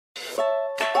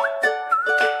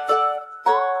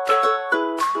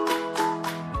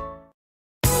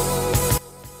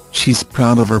She's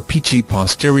proud of her peachy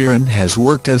posterior and has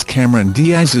worked as Cameron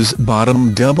Diaz's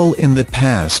bottom double in the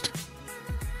past.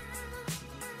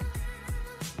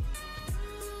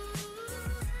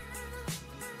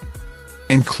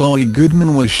 And Chloe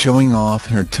Goodman was showing off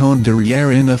her toned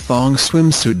derriere in a thong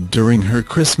swimsuit during her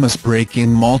Christmas break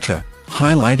in Malta,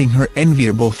 highlighting her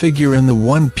enviable figure in the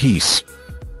one-piece.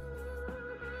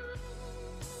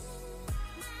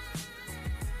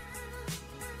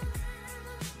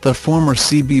 The former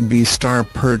CBB star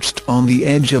perched on the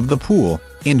edge of the pool,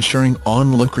 ensuring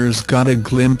onlookers got a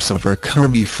glimpse of her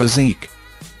curvy physique.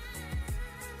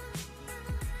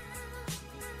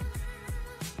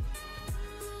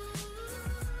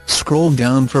 Scroll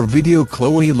down for video.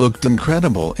 Chloe looked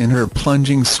incredible in her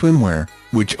plunging swimwear,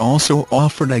 which also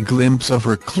offered a glimpse of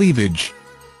her cleavage.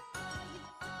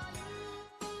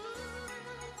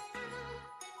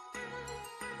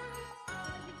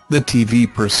 The TV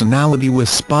personality was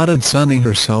spotted sunning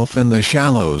herself in the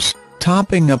shallows,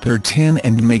 topping up her tan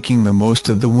and making the most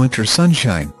of the winter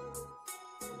sunshine.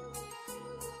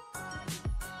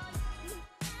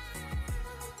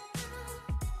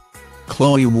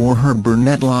 Chloe wore her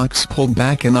brunette locks pulled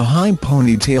back in a high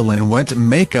ponytail and went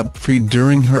makeup-free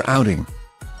during her outing.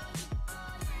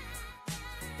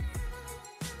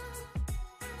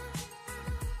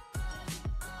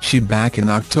 Back in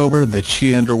October that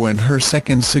she underwent her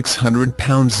second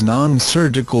 600-pound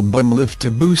non-surgical bum lift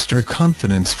to boost her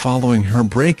confidence following her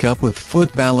breakup with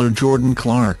footballer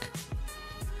Clarke.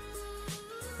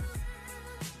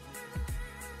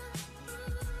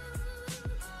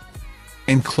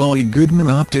 And Chloe Goodman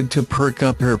opted to perk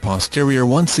up her posterior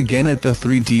once again at the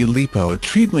 3D lipo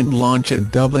treatment launch at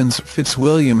Dublin's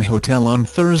Fitzwilliam Hotel on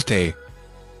Thursday.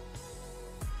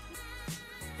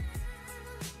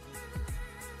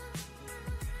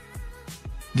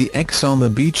 The Ex on the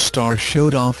Beach star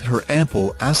showed off her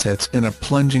ample assets in a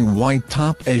plunging white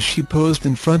top as she posed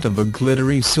in front of a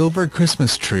glittery silver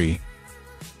Christmas tree.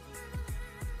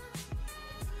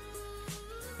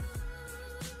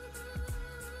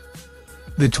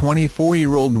 The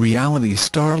 24-year-old reality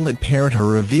starlet paired her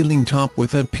revealing top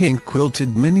with a pink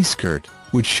quilted miniskirt,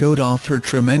 which showed off her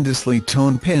tremendously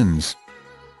toned pins.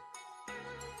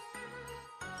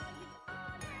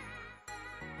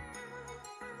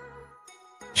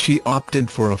 She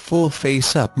opted for a full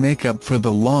face-up makeup for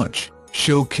the launch,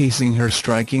 showcasing her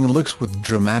striking looks with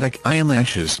dramatic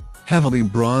eyelashes, heavily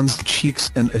bronzed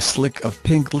cheeks and a slick of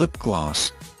pink lip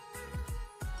gloss.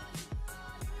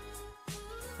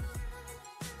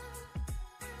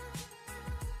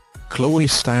 Chloe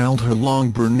styled her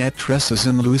long brunette tresses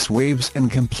in loose waves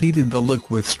and completed the look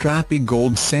with strappy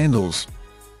gold sandals.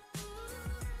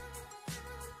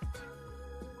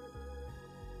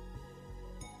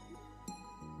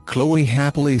 Chloe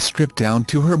happily stripped down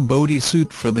to her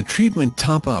bodysuit for the treatment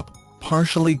top-up,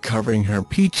 partially covering her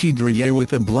peachy derriere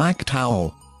with a black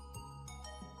towel.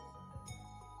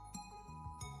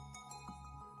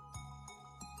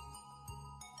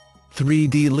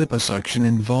 "3D liposuction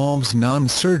involves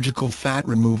non-surgical fat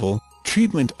removal,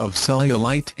 treatment of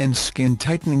cellulite and skin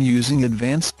tightening using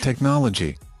advanced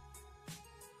technology.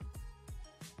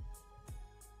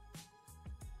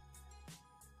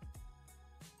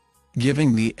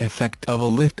 Giving the effect of a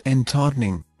lift and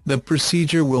tautening, the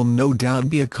procedure will no doubt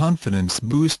be a confidence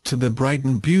boost to the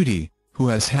Brighton beauty, who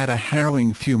has had a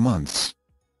harrowing few months."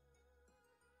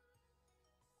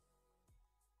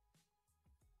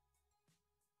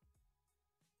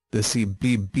 The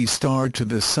CBB star to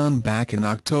The Sun back in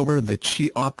October that she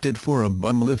opted for a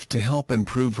bum lift to help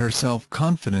improve her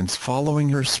self-confidence following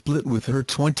her split with her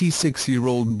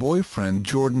 26-year-old boyfriend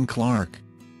Clarke.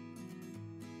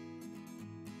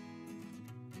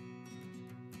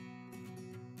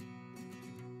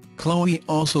 Chloe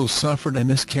also suffered a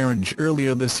miscarriage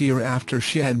earlier this year after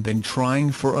she had been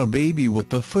trying for a baby with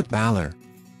the footballer.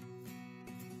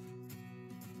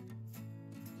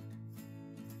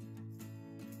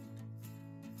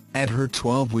 At her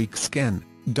 12-week scan,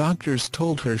 doctors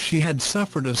told her she had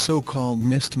suffered a so-called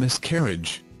missed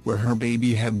miscarriage, where her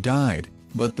baby had died,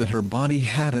 but that her body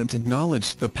hadn't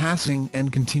acknowledged the passing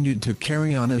and continued to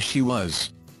carry on as she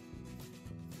was.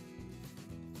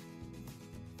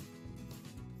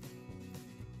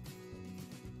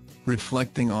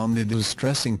 Reflecting on the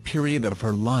distressing period of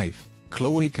her life,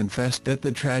 Chloe confessed that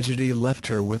the tragedy left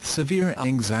her with severe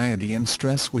anxiety and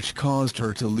stress which caused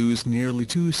her to lose nearly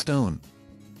 2 stone.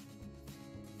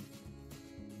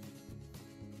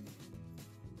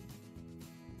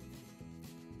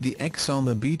 The Ex on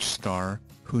the Beach star,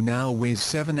 who now weighs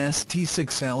 7 st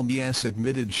 6 lbs,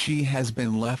 admitted she has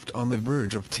been left on the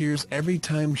verge of tears every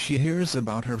time she hears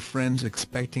about her friends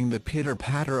expecting the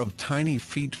pitter-patter of tiny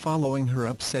feet following her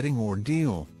upsetting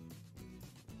ordeal.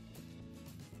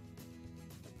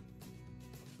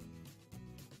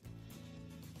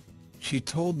 She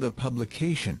told the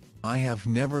publication, "I have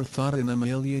never thought in a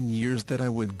million years that I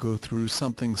would go through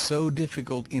something so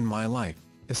difficult in my life,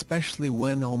 especially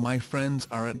when all my friends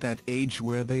are at that age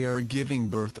where they are giving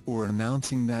birth or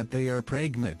announcing that they are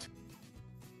pregnant.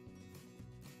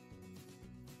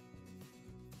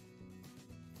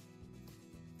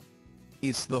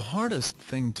 It's the hardest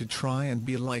thing to try and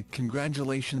be like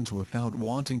congratulations without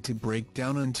wanting to break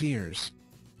down in tears."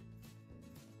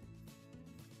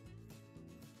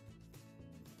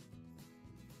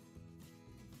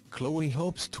 Chloe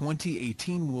hopes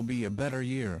 2018 will be a better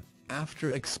year,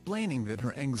 after explaining that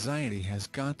her anxiety has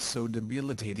got so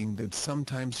debilitating that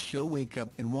sometimes she'll wake up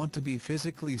and want to be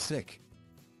physically sick.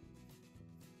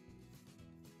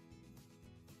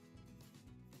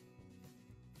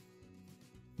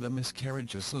 The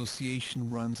Miscarriage Association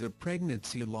runs a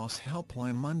pregnancy loss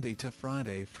helpline Monday to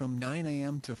Friday from 9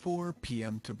 a.m. to 4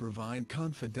 p.m. to provide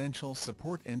confidential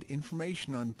support and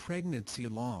information on pregnancy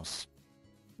loss.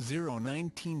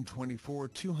 01924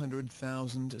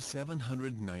 200,000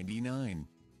 799.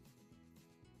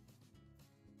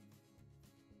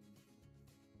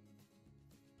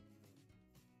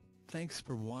 Thanks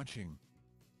for watching.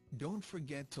 Don't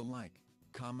forget to like,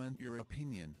 comment your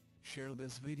opinion, share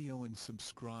this video and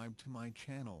subscribe to my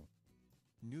channel.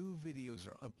 New videos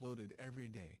are uploaded every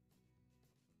day.